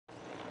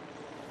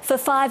For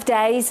 5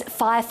 days,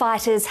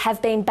 firefighters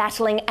have been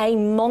battling a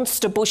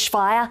monster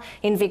bushfire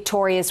in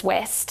Victoria's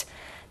west.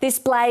 This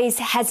blaze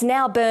has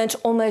now burnt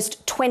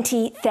almost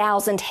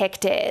 20,000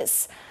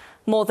 hectares.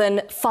 More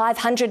than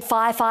 500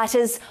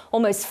 firefighters,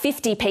 almost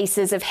 50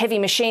 pieces of heavy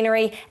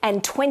machinery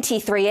and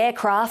 23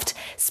 aircraft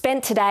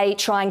spent today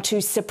trying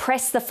to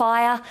suppress the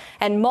fire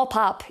and mop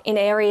up in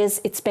areas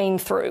it's been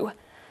through.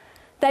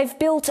 They've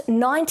built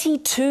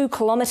 92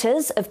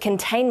 kilometres of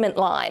containment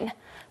line,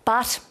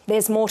 but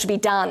there's more to be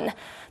done.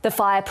 The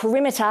fire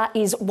perimeter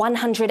is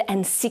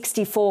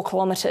 164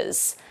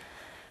 kilometres.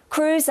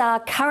 Crews are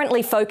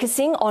currently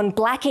focusing on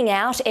blacking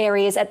out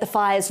areas at the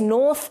fire's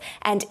north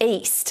and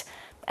east,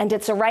 and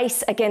it's a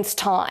race against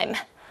time.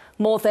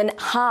 More than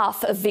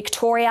half of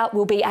Victoria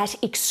will be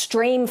at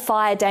extreme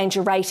fire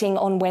danger rating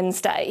on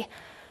Wednesday.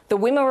 The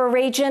Wimmera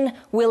region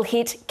will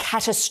hit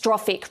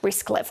catastrophic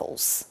risk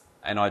levels.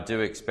 And I do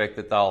expect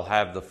that they'll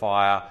have the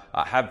fire,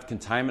 have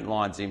containment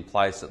lines in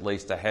place at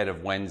least ahead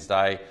of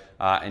Wednesday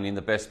and in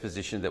the best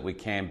position that we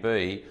can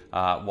be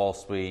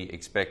whilst we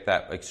expect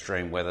that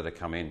extreme weather to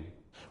come in.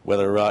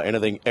 Whether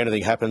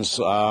anything happens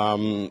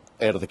out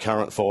of the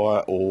current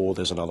fire or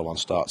there's another one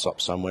starts up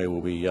somewhere,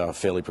 we'll be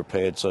fairly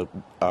prepared to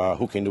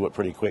hook into it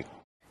pretty quick.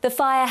 The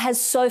fire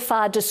has so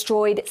far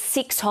destroyed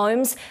 6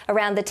 homes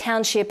around the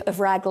township of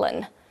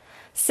Raglan.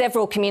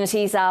 Several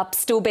communities are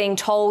still being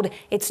told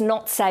it's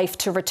not safe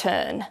to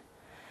return.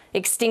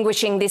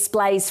 Extinguishing this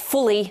blaze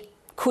fully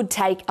could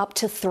take up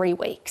to 3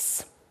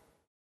 weeks.